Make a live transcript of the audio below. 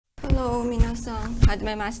Hello, 皆さん。はじ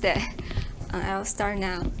めまして. I'll start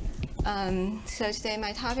now. So today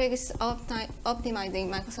my topic is optimizing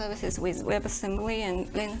microservices with WebAssembly and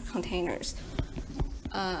Linux containers.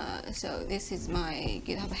 So this is my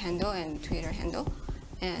GitHub handle and Twitter handle.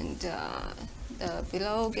 And the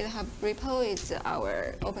below GitHub repo is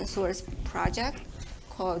our open source project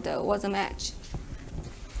called Wasm Edge.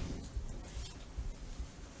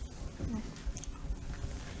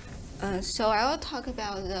 So I will talk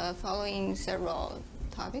about the following several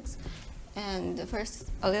topics. And first,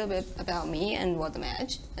 a little bit about me and Wasm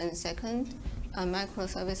Edge. And second,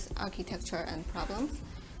 microservice architecture and problems.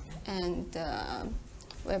 And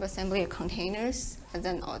WebAssembly containers as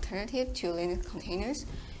an alternative to Linux containers.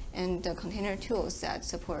 And the container tools that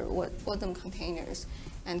support Wasm containers.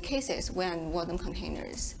 And cases when Wasm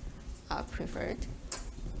containers are preferred.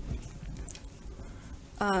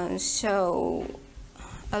 So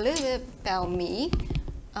a little bit about me.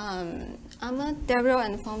 I'm a DevRel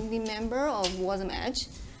and founding member of Wasm Edge,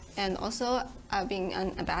 and also I've been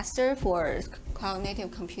an ambassador for Cloud Native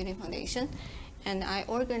Computing Foundation, and I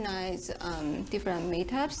organize different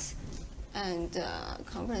meetups and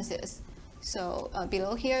conferences. So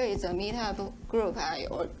below here is a meetup group I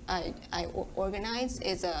organize.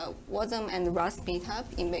 It's a Wasm and Rust meetup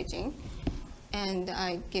in Beijing. And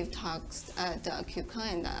I give talks at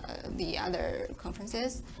KubeCon and the other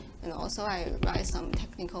conferences. And also I write some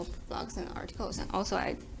technical blogs and articles. And also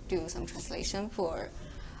I do some translation for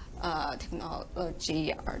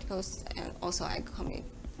technology articles. And also I commit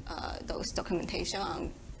those documentation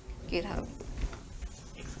on GitHub.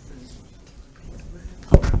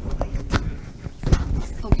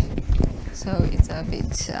 Okay, so it's a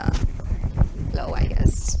bit low, I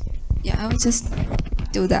guess. Yeah, I will just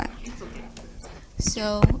do that.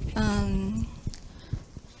 So,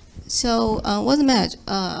 Wasm Edge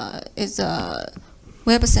is a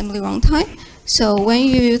WebAssembly runtime. So when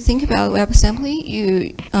you think about WebAssembly,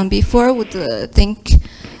 you before would think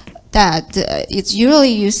that it's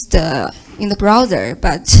usually used in the browser,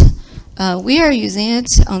 but we are using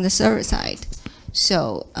it on the server side.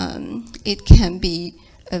 So it can be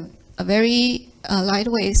a very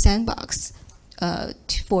lightweight sandbox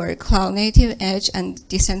for cloud native edge and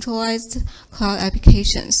decentralized cloud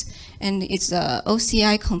applications. And it's a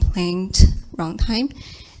OCI complaint runtime.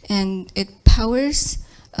 And it powers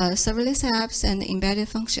serverless apps and embedded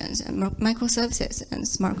functions and microservices and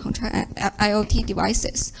smart contract and IoT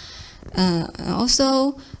devices.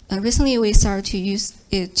 Also, recently we started to use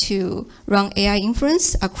it to run AI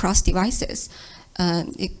inference across devices.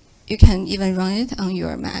 You can even run it on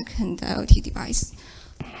your Mac and IoT device.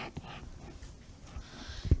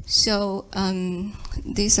 So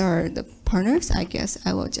these are the partners. I guess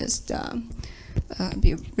I will just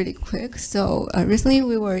be really quick. So recently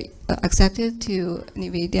we were accepted to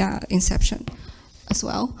NVIDIA Inception as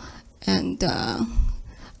well. And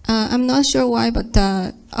I'm not sure why, but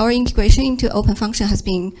our integration into Open Function has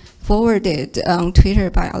been forwarded on Twitter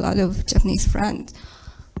by a lot of Japanese friends.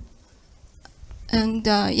 And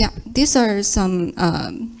yeah, these are some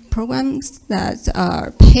programs that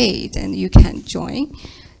are paid and you can join.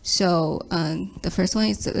 So the first one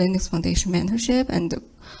is the Linux Foundation Mentorship, and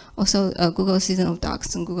also Google Season of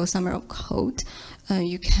Docs and Google Summer of Code.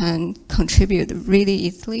 You can contribute really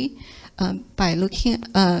easily by looking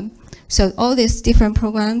at, so all these different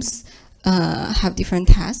programs have different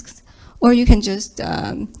tasks, or you can just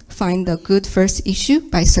find the good first issue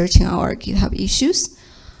by searching our GitHub issues.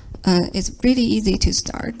 It's really easy to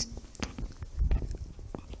start.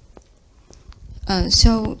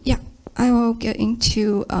 So yeah. I will get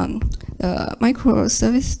into the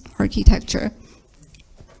microservice architecture.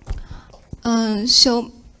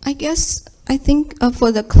 So I think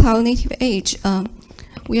for the cloud native age,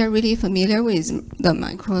 we are really familiar with the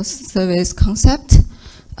microservice concept.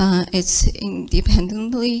 It's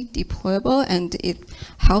independently deployable, and it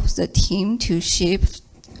helps the team to ship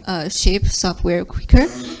software quicker,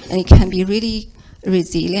 and it can be really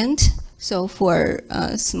resilient. So for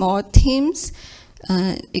small teams,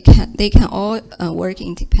 they can all work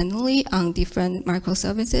independently on different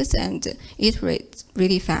microservices and iterate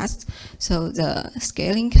really fast. So the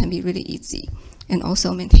scaling can be really easy, and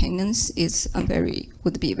also maintenance is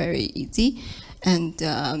would be very easy. And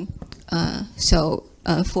so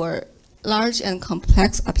for large and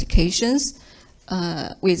complex applications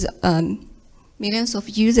with millions of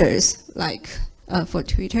users, like for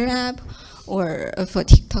Twitter app or for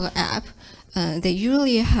TikTok app, they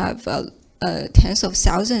usually have tens of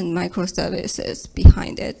thousands microservices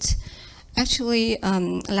behind it. Actually,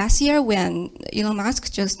 last year when Elon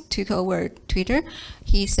Musk just took over Twitter,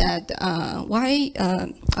 he said, why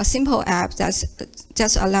a simple app that's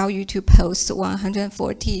just allow you to post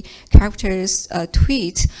 140 characters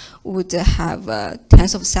tweet would have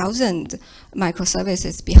tens of thousands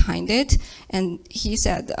microservices behind it. And he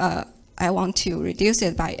said, I want to reduce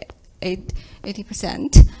it by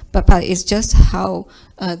 80%, but it's just how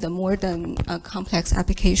the modern complex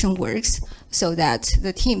application works, so that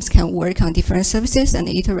the teams can work on different services and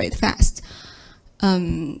iterate fast.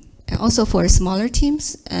 And also for smaller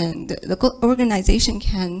teams, and the organization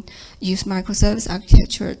can use microservice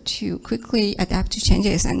architecture to quickly adapt to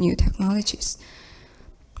changes and new technologies.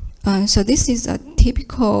 So this is a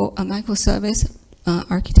typical microservice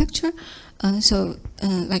architecture.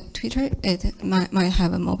 Like Twitter, it might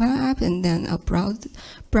have a mobile app and then a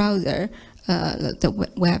browser,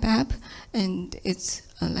 the web app, and it's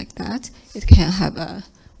like that. It can have a,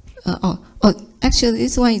 actually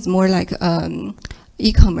this one is more like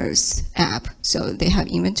e-commerce app. So they have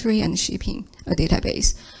inventory and shipping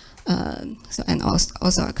database. So and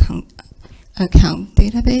also account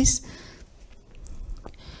database.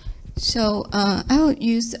 So I will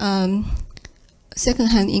use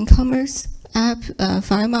second-hand e-commerce app,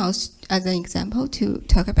 FireMouse, as an example to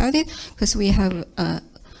talk about it, because we have a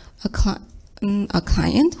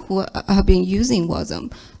client who have been using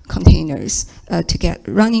Wasm containers to get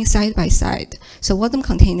running side by side. So Wasm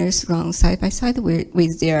containers run side by side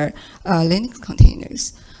with their Linux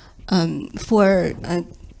containers. For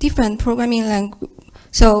different programming language,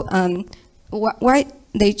 so why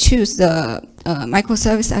they choose the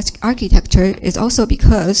microservice architecture is also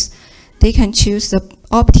because they can choose the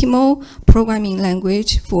optimal programming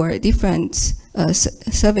language for different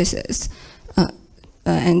services.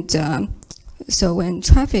 So when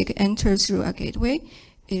traffic enters through a gateway,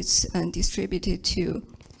 it's distributed to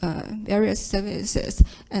various services,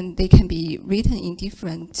 and they can be written in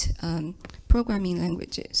different programming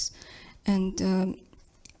languages. And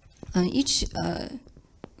each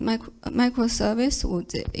microservice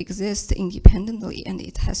would exist independently, and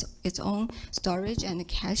it has its own storage and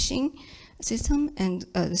caching system, and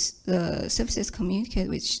the services communicate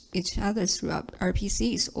with each other through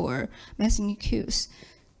RPCs or messaging queues,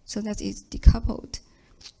 so that it's decoupled.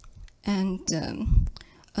 And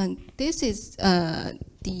this is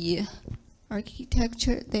the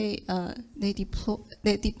architecture. They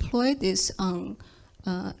deploy this on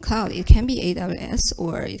cloud. It can be AWS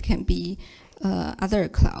or it can be other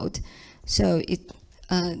cloud. So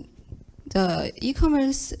the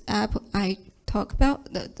e-commerce app I talk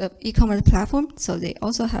about, the e-commerce platform, so they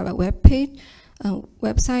also have a web page,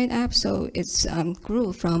 website app. So it's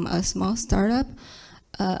grew from a small startup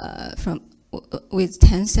with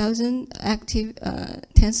 10,000 active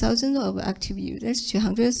 10,000 of active users to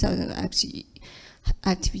 100,000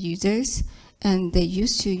 active users. And they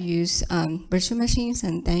used to use virtual machines,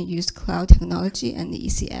 and then used cloud technology and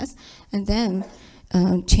ECS, and then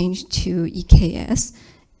changed to EKS,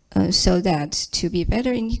 so that to be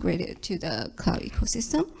better integrated to the cloud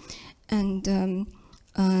ecosystem. And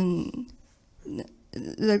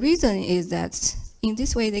the reason is that in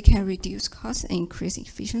this way they can reduce costs and increase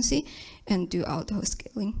efficiency and do auto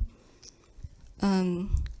scaling.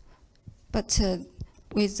 But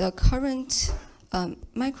with the current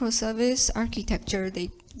microservice architecture,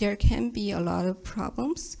 there can be a lot of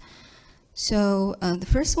problems. So the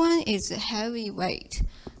first one is heavy weight.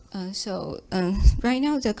 Right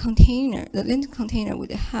now the Linux container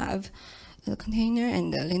would have the container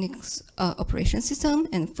and the Linux operation system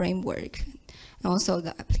and framework, and also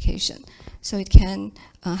the application. So it can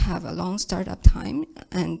have a long startup time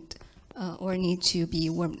and or need to be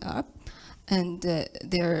warmed up. And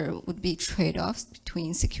there would be trade-offs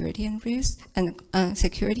between security and risk, and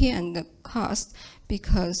security and the cost,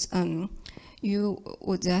 because you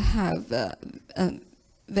would have a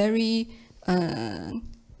very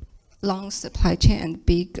long supply chain and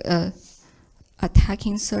big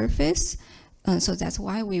attacking surface. So that's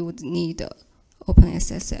why we would need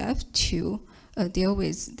OpenSSF to deal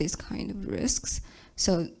with this kind of risks.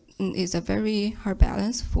 So it's a very hard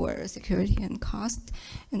balance for security and cost.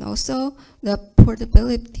 And also the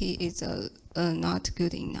portability is not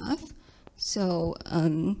good enough. So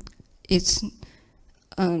it's,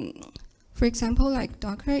 for example, like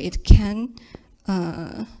Docker, it can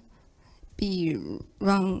be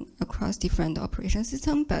run across different operation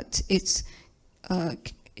systems, but it's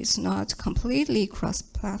not completely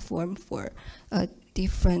cross-platform for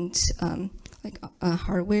different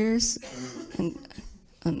hardwares. And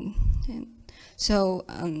so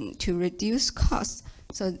to reduce costs,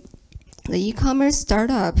 so the e-commerce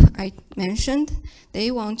startup I mentioned,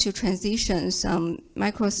 they want to transition some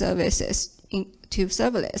microservices into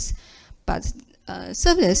serverless, but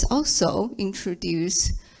serverless also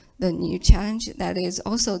introduce the new challenge that is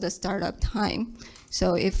also the startup time.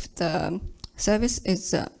 So if the service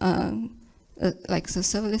is like the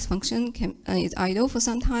serverless function is idle for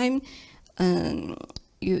some time,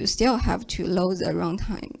 you still have to load the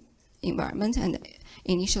runtime environment and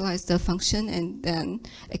initialize the function and then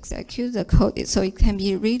execute the code. So it can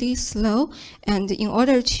be really slow. And in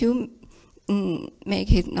order to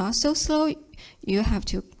make it not so slow, you have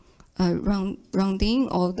to rounding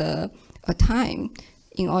all the time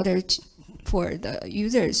in order for the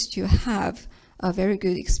users to have a very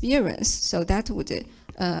good experience. So that would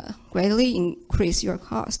greatly increase your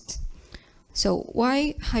cost. So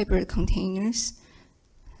why hybrid containers?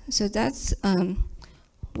 So that's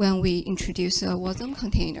when we introduce a Wasm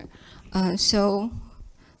container.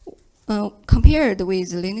 Compared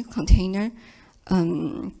with the Linux container,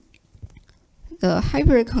 the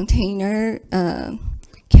hybrid container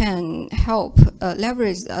can help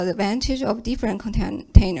leverage the advantage of different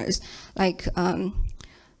containers. Like,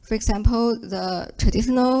 for example, the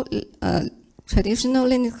traditional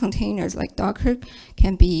Linux containers like Docker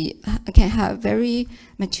can have very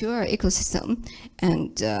mature ecosystem,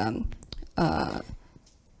 and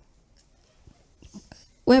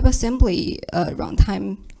WebAssembly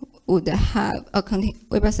runtime would have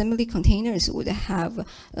WebAssembly containers would have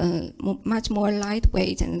much more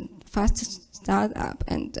lightweight and fast startup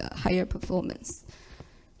and higher performance.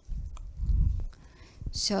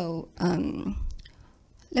 So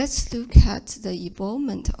let's look at the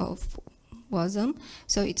evolvement of Wasm.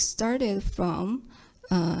 So it started from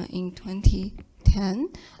in 2010.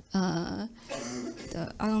 The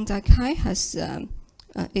Alan Zakai has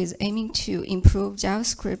is aiming to improve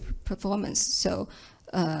JavaScript performance. So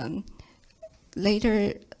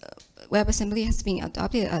later, WebAssembly has been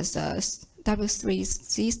adopted as a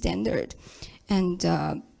W3C standard, and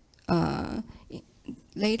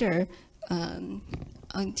later,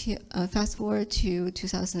 until fast forward to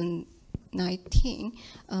 2019,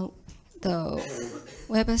 the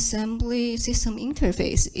WebAssembly system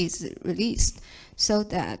interface is released so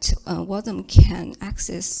that Wasm can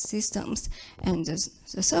access systems, and the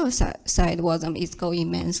server-side Wasm is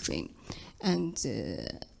going mainstream. And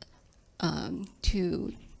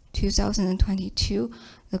to 2022,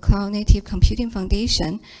 the Cloud Native Computing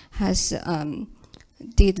Foundation has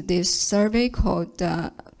did this survey called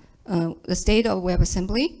the State of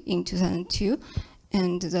WebAssembly in 2002,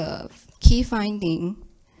 and the key finding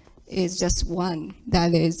is just one,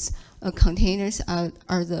 that is containers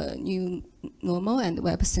are the new normal and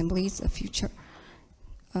WebAssembly is the future.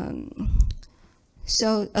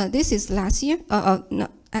 So this is last year.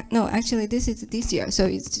 No, actually this is this year. So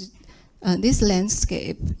it's this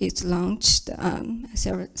landscape is launched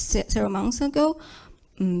several months ago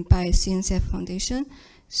by CNCF Foundation.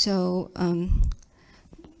 So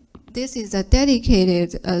this is a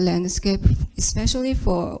dedicated landscape, especially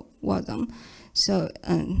for Wasm. So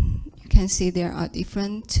you can see there are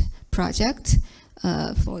different projects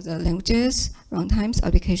for the languages, runtimes,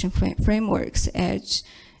 application frameworks, edge,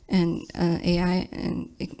 and AI, and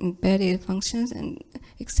embedded functions, and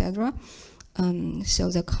etc. So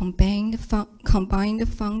the combined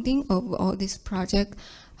funding of all these projects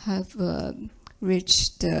have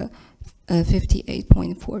reached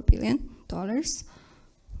 $58.4 billion.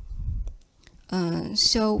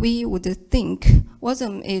 So we would think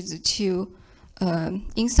Wasm is to,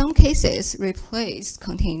 in some cases, replace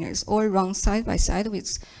containers or run side by side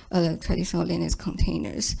with traditional Linux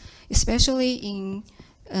containers, especially in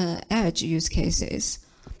edge use cases.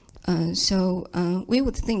 So we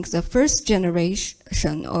would think the first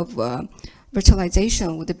generation of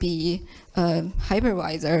virtualization would be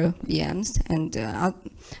hypervisor VMs and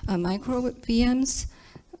micro VMs,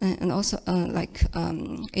 and also like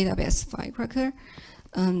AWS Firecracker.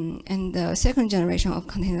 And the second generation of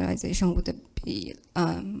containerization would be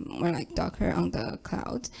more like Docker on the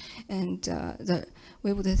cloud. And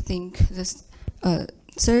we would think this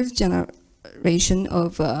third generation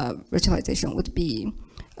of virtualization would be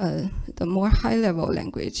the more high-level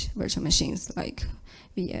language virtual machines like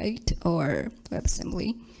V8 or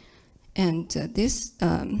WebAssembly. And this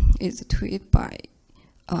is a tweet by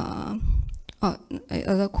a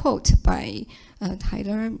quote by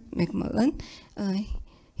Tyler McMullen.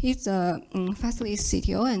 He's a Fastly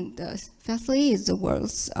CTO, and Fastly is the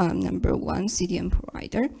world's #1 CDN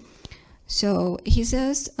provider. So he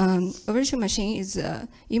says a virtual machine is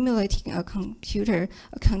emulating a computer.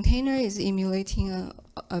 A container is emulating a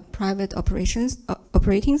private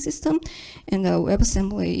operating system, and a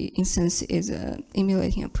WebAssembly instance is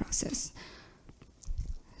emulating a process.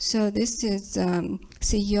 So this is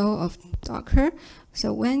CEO of Docker.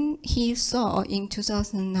 So when he saw in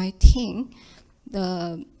 2019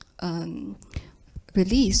 the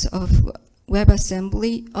release of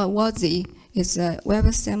WebAssembly, WASI is a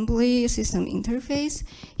WebAssembly system interface,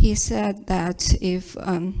 he said that if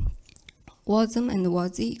Wasm and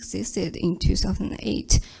WASI existed in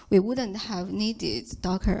 2008, we wouldn't have needed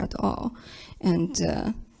Docker at all. And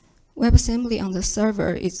WebAssembly on the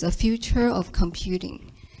server is the future of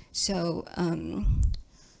computing. So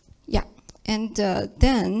yeah, and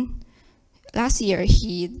then last year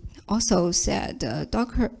he also said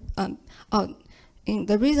Docker. In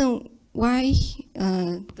the reason why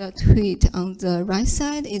the tweet on the right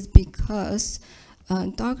side is because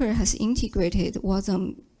Docker has integrated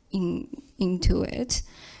Wasm into it.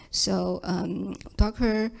 So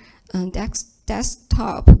Docker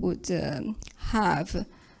desktop would have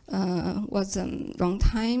Wasm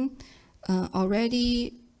runtime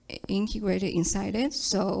already integrated inside it.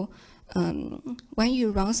 So when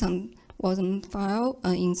you run some Wasm file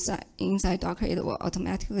inside Docker, it will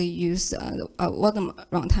automatically use Wasm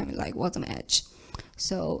runtime like Wasm Edge.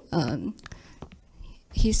 So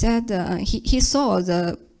he said he saw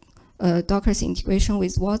the Docker's integration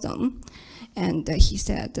with Wasm, and he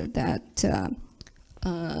said that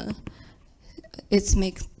it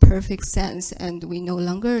makes perfect sense, and we no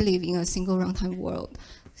longer live in a single runtime world.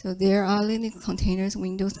 So there are Linux containers,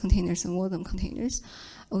 Windows containers, and Wasm containers.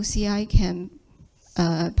 OCI can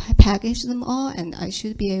package them all, and I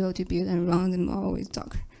should be able to build and run them all with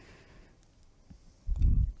Docker.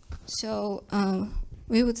 So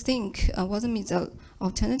we would think Wasm is an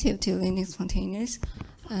alternative to Linux containers,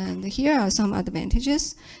 and here are some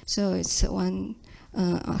advantages. So it's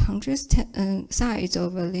 100th size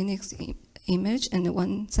of a Linux image and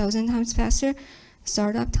 1,000 times faster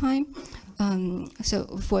startup time.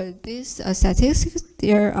 So for this statistics,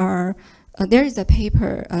 there is a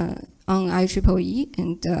paper on IEEE,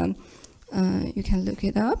 and you can look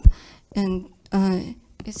it up. And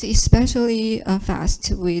it's especially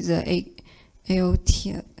fast with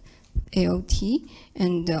AOT,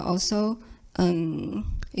 and also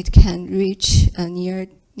it can reach near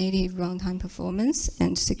native runtime performance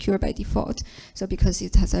and secure by default. So because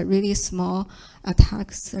it has a really small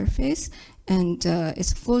attack surface, and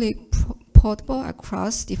it's fully portable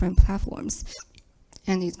across different platforms,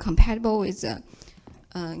 and it's compatible with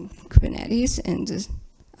Kubernetes and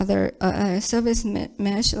other service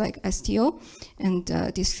mesh like STO, and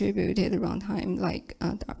distributed runtime like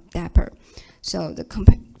Dapper. So the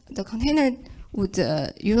container would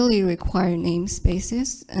usually require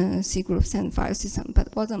namespaces, C groups, and file system,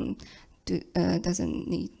 but Wasm doesn't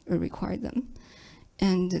need or require them.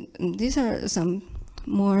 And these are some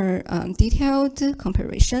more detailed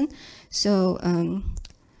comparison. So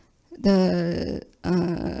the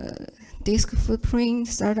disk footprint,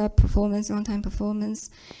 startup performance, runtime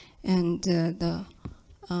performance, and the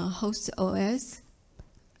host OS,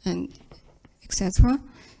 and etc.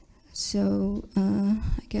 So I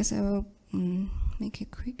guess I will make it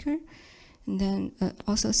quicker. And then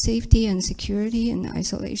also safety and security and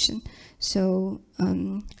isolation. So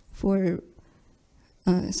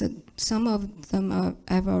so some of them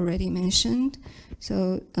I've already mentioned.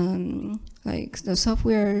 So like the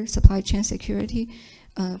software supply chain security.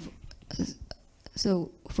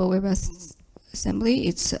 So for WebAssembly,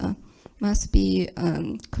 it's must be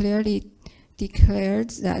clearly declared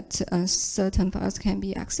that certain files can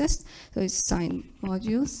be accessed. So it's signed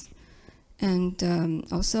modules, and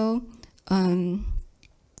also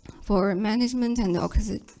for management and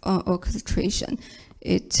orchestration,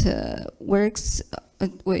 it works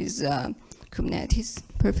with Kubernetes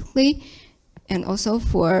perfectly, and also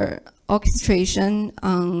for orchestration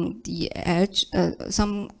on the edge,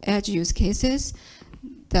 some edge use cases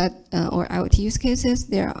that or IoT use cases.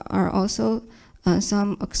 There are also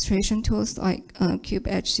some orchestration tools like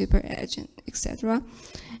KubeEdge, SuperEdge, etc.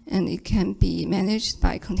 And it can be managed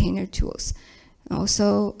by container tools.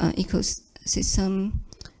 Also, ecosystem,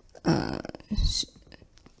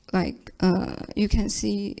 like you can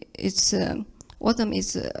see, it's Wasm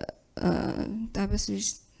is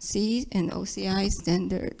W3C and OCI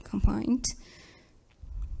standard compliant.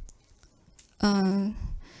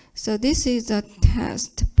 So this is a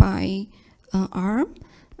test by ARM.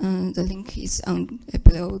 The link is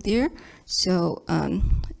below there. So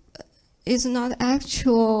it's not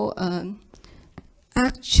actual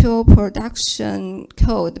actual production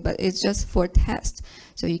code, but it's just for test.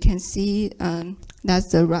 So you can see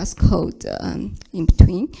that's the Rust code in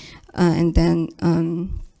between, and then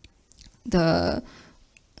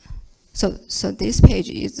so this page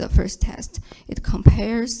is the first test. It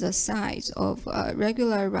compares the size of a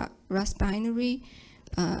regular Rust binary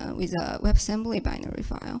with a WebAssembly binary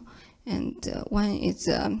file, and one is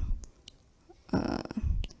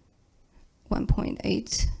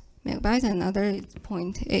 1.8 megabytes, another is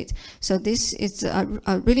 0.8. So this is a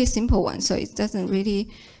really simple one. So it doesn't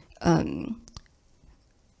really.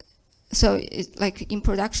 So it, like in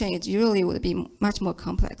production, it usually would be much more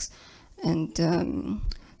complex, and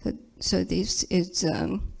so this is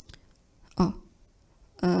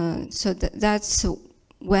so that's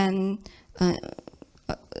when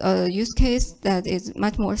a use case that is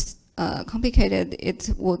much more complicated. It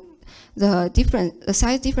would the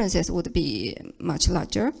size differences would be much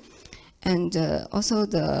larger, and also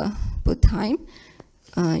the boot time.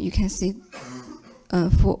 You can see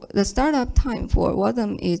for the startup time for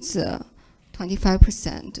Wasm is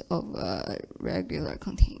 25% of a regular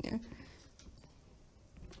container.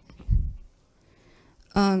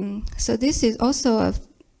 So this is also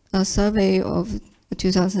a survey of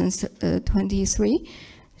 2023.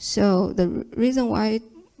 So the reason why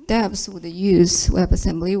devs would use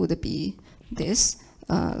WebAssembly would be this,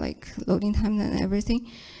 like loading time and everything.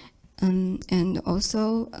 And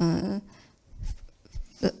also,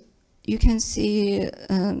 you can see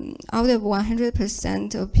out of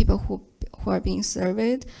 100% of people who are being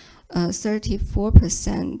surveyed,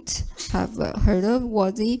 34% have heard of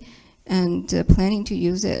Wasm and planning to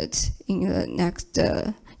use it in the next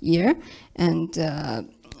year, and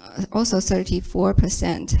also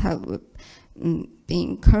 34% have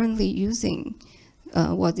been currently using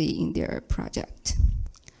Wasm in their project.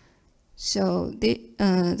 So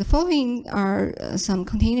the following are some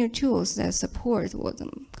container tools that support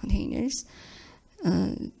Wasm containers.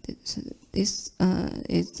 This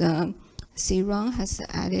is CRUN has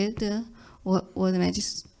added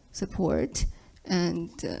Wasm support, and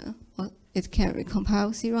it can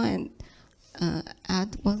recompile CRUN and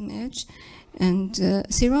add Wasm Edge. And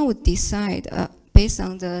CRUN would decide based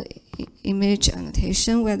on the image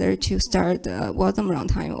annotation whether to start Wasm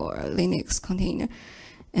runtime or a Linux container.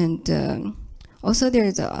 And also there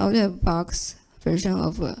is an out-of-box version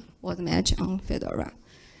of Wasm Edge on Fedora.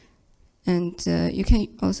 And you can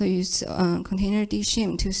also use containerd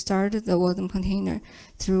to start the Wasm container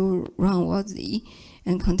through run wasm,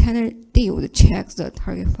 and containerd would check the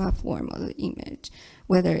target platform of the image,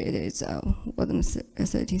 whether it is Wasm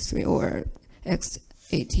 33 or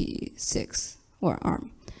x86 or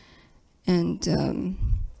ARM. And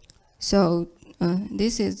so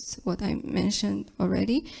this is what I mentioned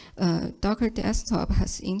already. Docker Desktop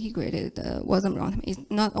has integrated Wasm runtime. It's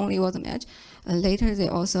not only Wasm Edge. Later, they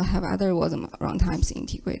also have other Wasm runtimes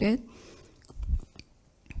integrated.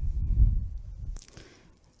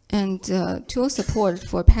 And tool support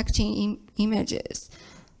for packaging images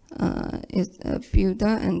is Builder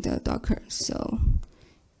and Docker. So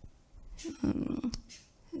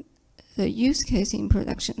the use case in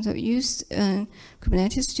production. So use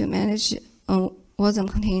Kubernetes to manage Wasm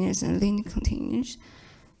containers and Linux containers.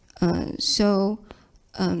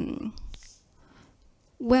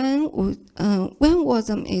 When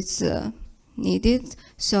Wasm is needed,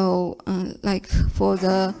 so like for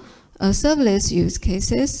the serverless use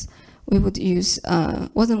cases, we would use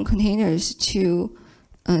Wasm containers to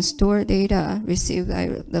store data received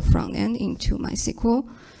by the front end into MySQL,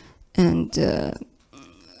 and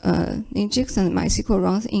Nginx and MySQL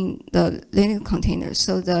runs in the Linux containers.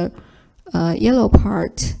 So the yellow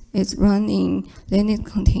part is run in Linux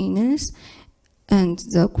containers, and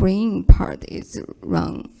the green part is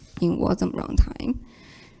run in Wasm runtime.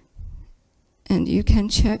 And you can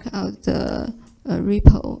check out the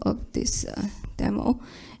repo of this demo,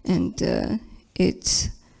 and it's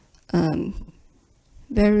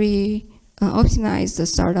very optimized the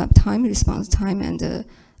startup time, response time, and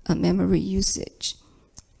memory usage.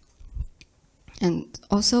 And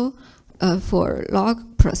also for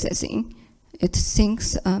log processing, it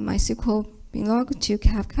syncs MySQL binlog to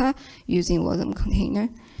Kafka using Wasm container.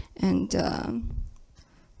 And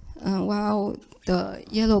while the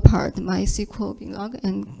yellow part, MySQL binlog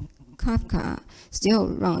and Kafka, still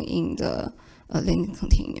run in the Linux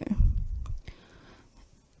container.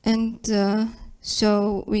 And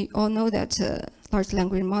so we all know that large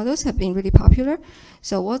language models have been really popular.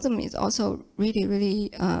 So Wasm is also really,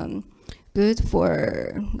 really good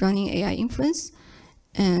for running AI inference.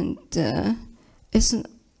 And it's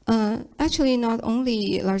Actually, not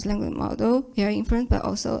only large language model AI inference, but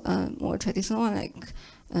also more traditional one like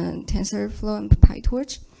TensorFlow and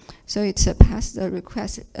PyTorch. So it's a pass the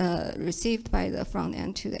request received by the front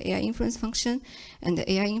end to the AI inference function, and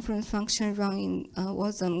the AI inference function run in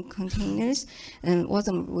Wasm containers, and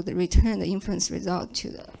Wasm would return the inference result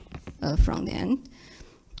to the front end.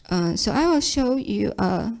 So I will show you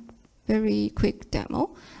a very quick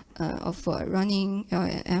demo of running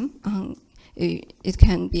LLM on. It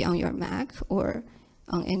can be on your Mac or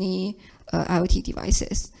on any IoT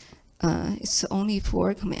devices. It's only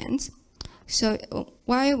 4 commands. So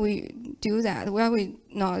why we do that? Why we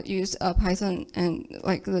not use Python and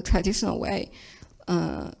like the traditional way?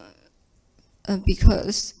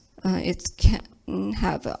 Because it can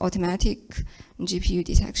have automatic GPU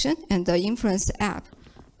detection, and the inference app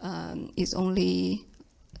is only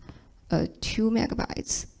 2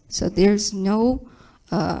 megabytes. So there's no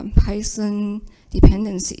Python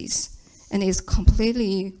dependencies, and it's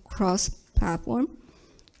completely cross-platform.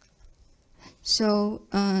 So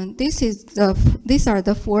these are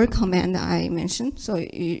the 4 commands I mentioned. So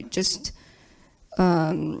you just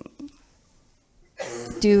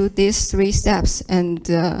do these 3 steps and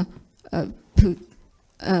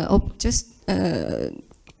just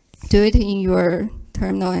do it in your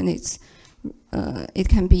terminal, and it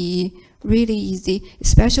can be really easy,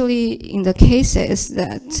 especially in the cases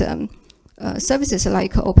that services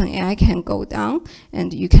like OpenAI can go down,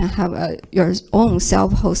 and you can have your own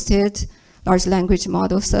self-hosted large language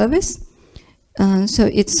model service. So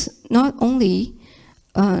it's not only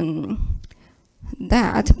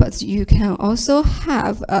that, but you can also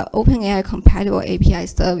have OpenAI compatible API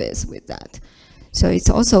service with that. So it's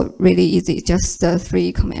also really easy, just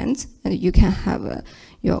 3 commands, and you can have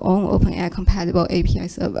your own OpenAI compatible API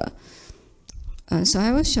server. So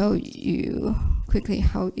I will show you quickly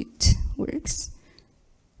how it works.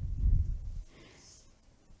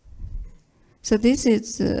 So this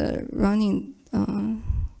is running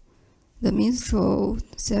the Minstrel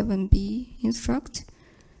 7b instruct.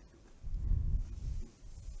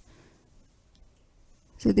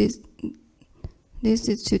 So this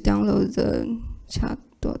is to download the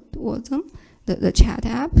chat.wasm, the chat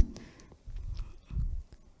app.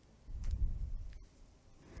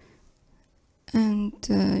 And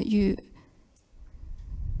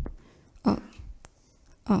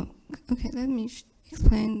okay, let me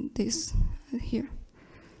explain this here.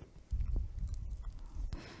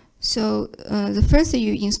 So the first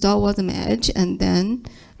you install Wasm Edge, and then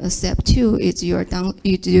step 2 is download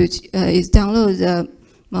the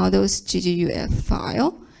model's GGUF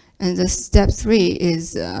file, and the step 3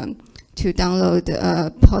 is to download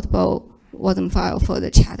a portable Wasm file for the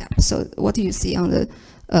chat app. So what you see on the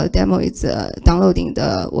demo is downloading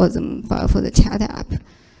the Wasm file for the chat app,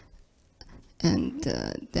 and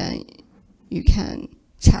then you can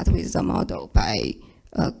chat with the model by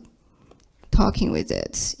talking with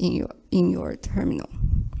it in your terminal.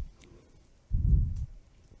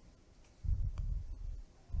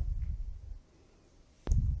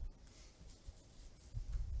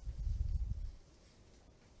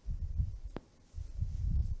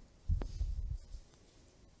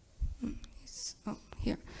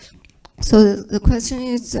 Here. So the question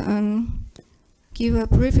is, give a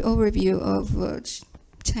brief overview of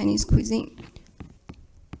Chinese cuisine.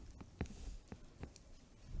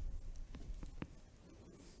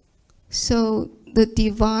 So the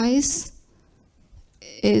device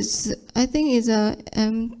is, I think, is a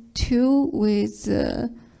M2 with, it's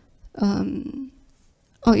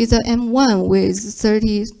a M1 with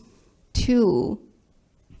 32.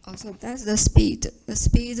 Also, that's the speed. The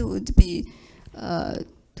speed would be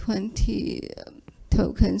 20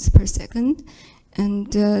 tokens per second,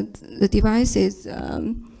 and the device is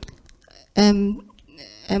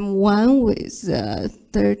M1 with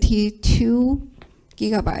 32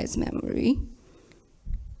 gigabytes memory.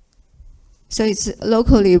 So it's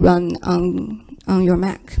locally run on your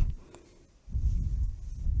Mac.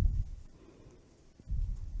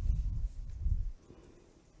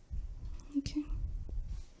 Okay.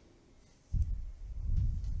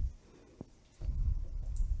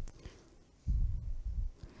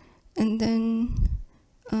 And then,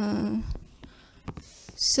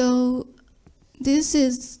 so this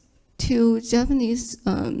is 2 Japanese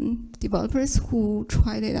developers who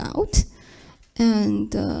tried it out,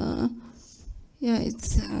 and yeah,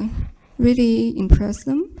 it's really impressed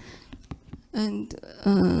them. And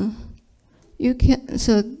you can,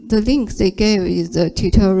 so the link they gave is the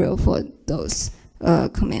tutorial for those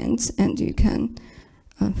commands, and you can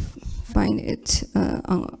find it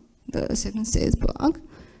on the Second Stage blog.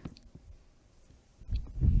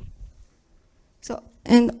 So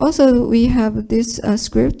and also we have this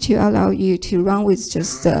script to allow you to run with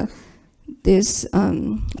just this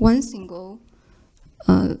one single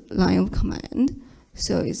line of command.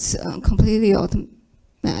 So it's completely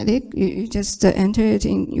automatic. You just enter it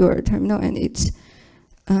in your terminal, and it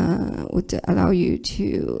would allow you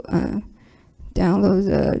to download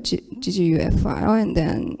the GGUF file, and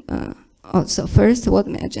then also first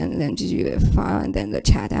WebMatch, and then GGUF file, and then the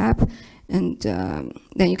chat app, and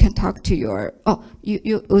then you can talk to your. Oh,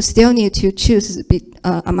 you still need to choose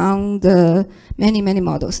among the many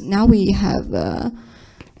models. Now we have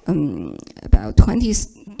about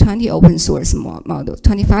 20 open source models,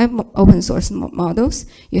 25 open source models.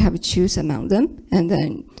 You have to choose among them, and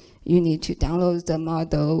then you need to download the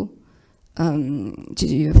model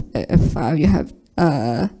GGUF file. You have,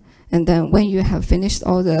 and then when you have finished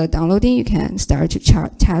all the downloading, you can start to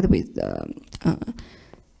chat with the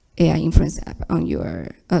AI inference app on your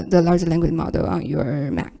the large language model on your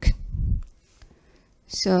Mac.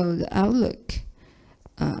 So the Outlook,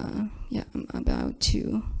 yeah, I'm about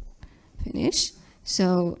to finish.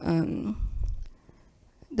 So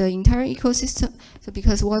the entire ecosystem, so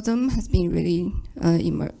because Wasm has been really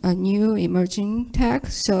a new emerging tech,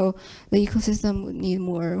 so the ecosystem would need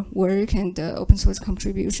more work and open source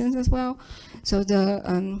contributions as well. So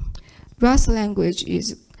the Rust language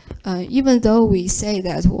is, even though we say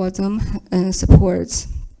that Wasm supports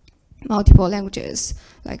multiple languages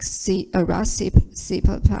like Rust, C++,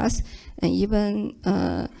 and even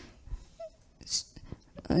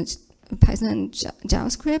Python and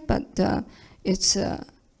JavaScript, but it's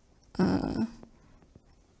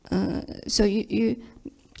so you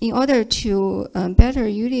in order to better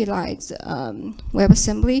utilize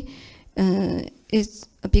WebAssembly, it's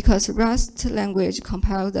because Rust language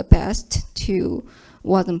compiles the best to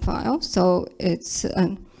Wasm file. So it's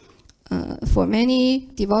for many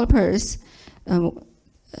developers,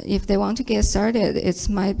 if they want to get started, it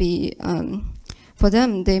might be for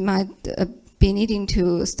them, they might be needing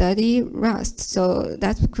to study Rust. So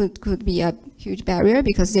that could be a huge barrier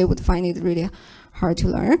because they would find it really hard to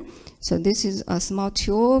learn. So this is a small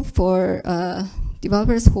tool for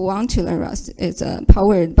developers who want to learn Rust. It's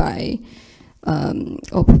powered by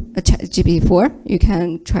GPT-4. You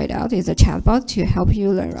can try it out. It's a chatbot to help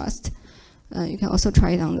you learn Rust. You can also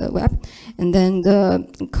try it on the web. And then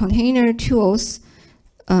the container tools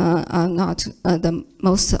are not the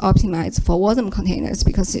most optimized for Wasm containers,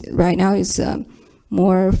 because right now it's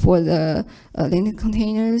more for the Linux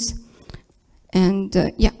containers. And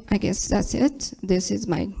yeah, I guess that's it. This is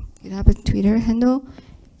my GitHub Twitter handle.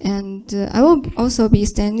 And I will also be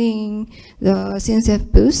standing the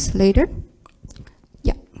CNCF booth later.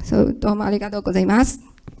 Yeah, so どうもありがとうございます。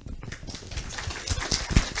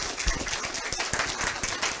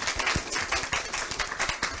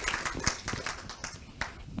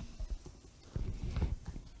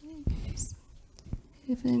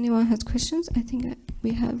If anyone has questions, I think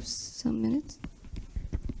we have some minutes.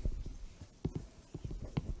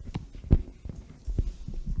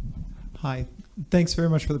 Hi, thanks very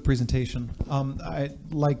much for the presentation.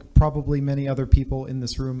 Like probably many other people in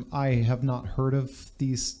this room, I have not heard of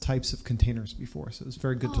these types of containers before, so it's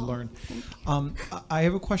very good to learn. I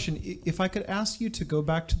have a question. If I could ask you to go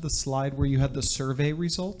back to the slide where you had the survey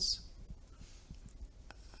results.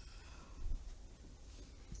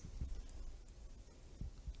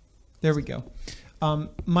 There we go.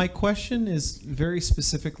 My question is very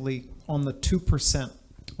specifically on the 2%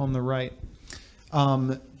 on the right.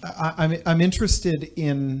 I'm interested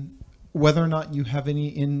in whether or not you have any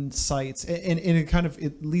insights, and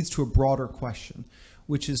it leads to a broader question,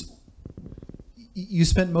 which is, you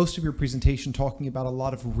spent most of your presentation talking about a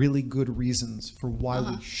lot of really good reasons for why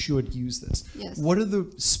we should use this. Yes. What are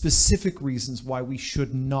the specific reasons why we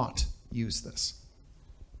should not use this?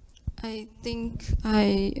 I think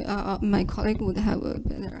my colleague would have a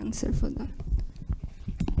better answer for that.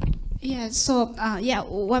 Yeah, so yeah,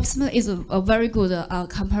 WebAssembly is a very good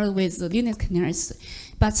compared with the Linux containers,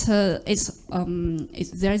 but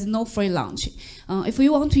there is no free launch. If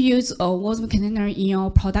you want to use a Wasm container in your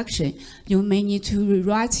production, you may need to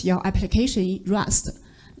rewrite your application in Rust.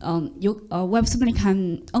 WebAssembly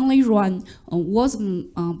can only run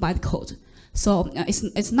Wasm bytecode. So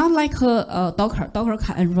it's not like Docker. Docker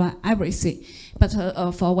can run everything, but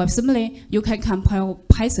for WebAssembly, you can compile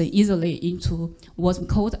Python easily into Wasm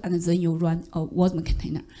code, and then you run a Wasm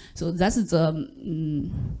container. So that's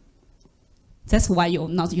why you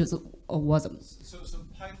not use Wasm. So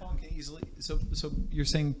Python can easily. So you're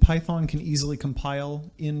saying Python can easily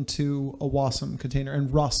compile into a Wasm container,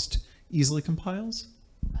 and Rust easily compiles?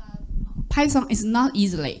 Python is not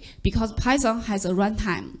easily, because Python has a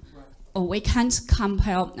runtime. we can't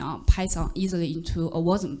compile Python easily into a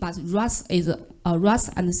Wasm, but Rust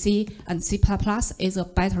and C and C++ is a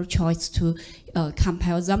better choice to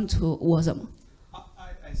compile them to Wasm.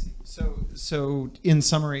 I see. So in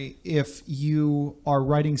summary, if you are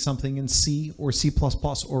writing something in C or C++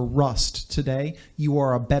 or Rust today, you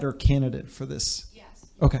are a better candidate for this. Yes.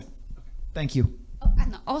 Okay. Thank you.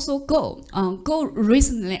 And also Go. Go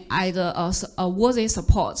recently added Wasm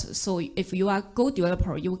support. So if you are a Go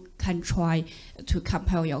developer, you can try to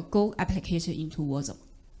compile your Go application into Wasm.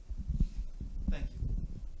 Thank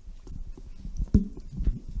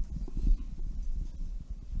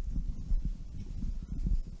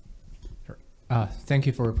you. Thank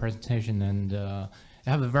you for your presentation. And I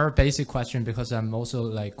have a very basic question because I'm also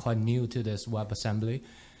like quite new to this WebAssembly.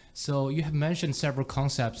 So you have mentioned several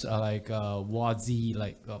concepts like WASI,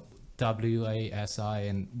 like WASI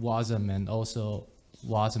and Wasm, and also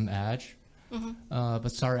Wasm Edge. But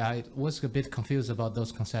sorry, I was a bit confused about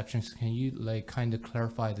those conceptions. Can you like kind of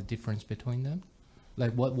clarify the difference between them?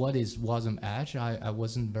 Like what is Wasm Edge? I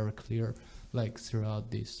wasn't very clear like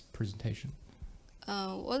throughout this presentation.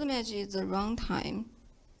 Wasm Edge is a runtime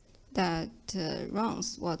that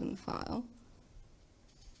runs Wasm file,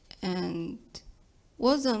 and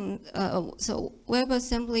Wasm, so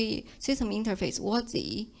WebAssembly system interface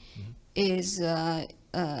WASI is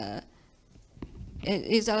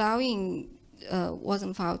allowing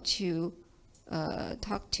Wasm file to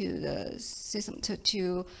talk to the system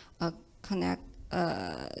to connect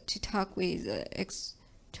to talk with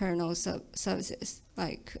external services,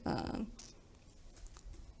 like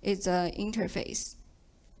it's an interface.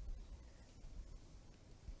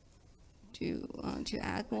 Do you want to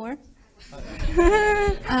add more?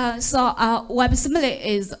 So WebAssembly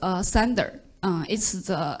is a standard. Right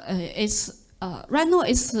now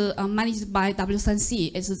it's managed by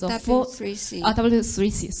W3C. It's the W3C.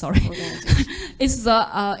 W3C. Sorry. It's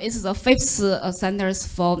the fifth standards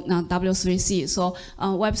for W3C. So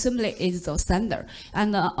WebAssembly is the standard,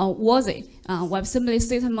 and WASI, WebAssembly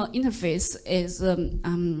system interface is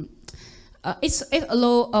it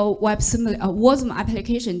allows WebAssembly Wasm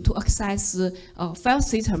application to access file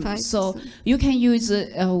system. So you can use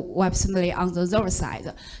WebAssembly on the server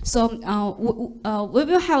side. So we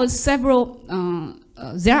will have several.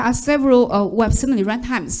 There are several WebAssembly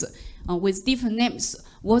runtimes with different names.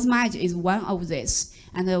 Wasm Edge is one of these,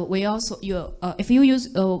 and we also if you use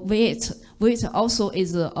Vite also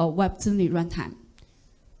is a WebAssembly runtime.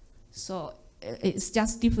 So it's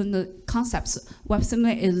just different concepts.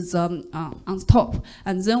 WebAssembly is on the top,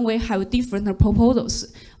 and then we have different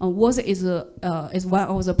proposals. Wasm is one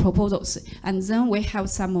of the proposals, and then we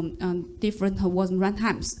have some different Wasm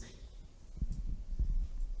runtimes.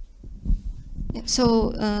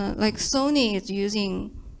 So, like Sony is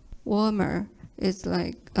using Warmer, it's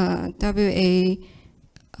like WAMR,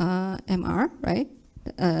 right?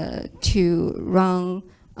 To run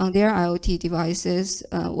on their IoT devices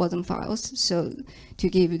Wasm files, so to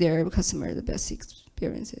give their customer the best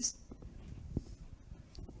experiences.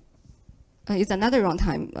 It's another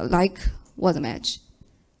runtime like Wasm Edge,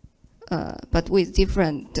 but with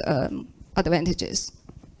different advantages.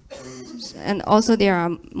 And also there are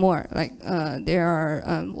more, like there are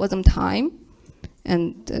Wasm Time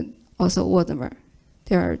and also Wasmer.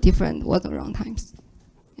 There are different Wasm runtimes.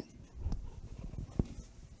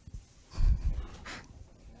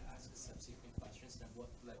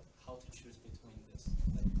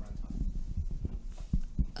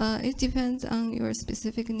 It depends on your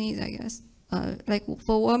specific needs, I guess. Like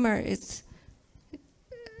for Warmer, it's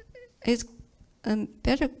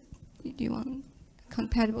better. Do you want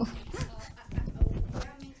compatible?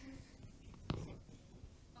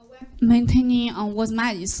 Maintaining Wasm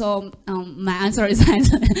Edge, so my answer is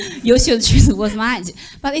that you should choose Wasm Edge.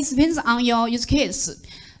 But it depends on your use case.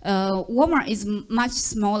 Warmer is much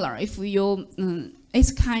smaller. If you it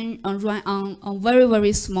can run on a very,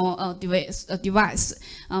 very small device.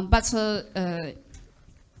 But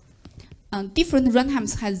different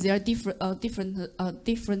runtimes has their different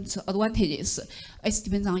advantages. It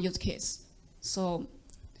depends on use case. So,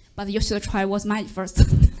 but you should try Wasm Edge first.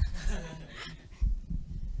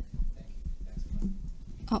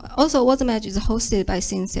 Also, Wasm Edge is hosted by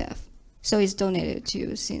CNCF, so it's donated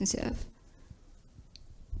to CNCF.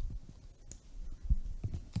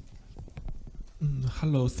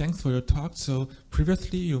 Hello, thanks for your talk. So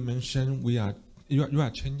previously you mentioned you are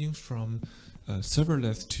changing from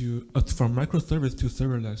serverless to from microservice to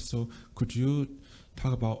serverless. So could you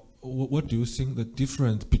talk about what do you think the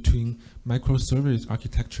difference between microservice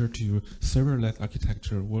architecture to serverless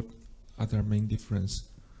architecture? What are their main difference?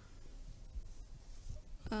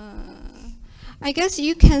 I guess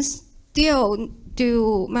you can still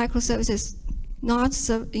do microservices not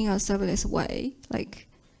in a serverless way, like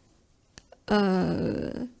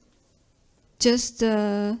just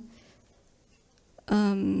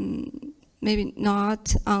maybe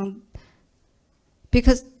not on,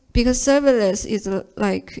 because serverless is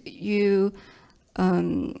like you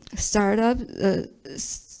start up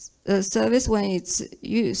a service when it's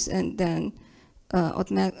used, and then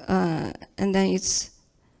and then it's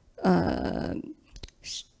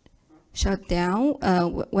shut down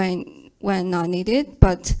when not needed.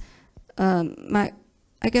 But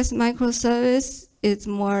I guess microservice is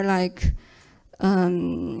more like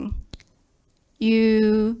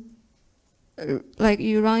you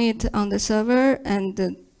run it on the server,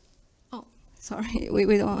 and oh, sorry,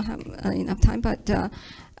 we don't have enough time, but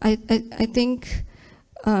I think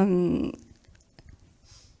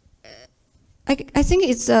I think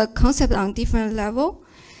it's a concept on different level.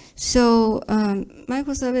 So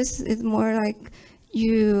microservice is more like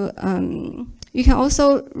you can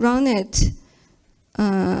also run it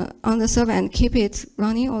on the server and keep it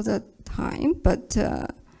running all the time. But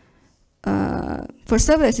for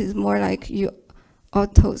serverless, it's more like you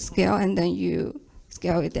auto scale and then you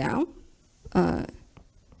scale it down.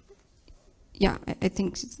 Yeah, I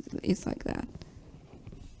think it's like that.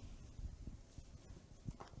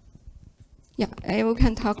 Yeah, we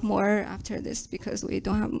can talk more after this because we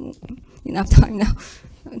don't have enough time now.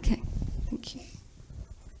 Okay, thank you.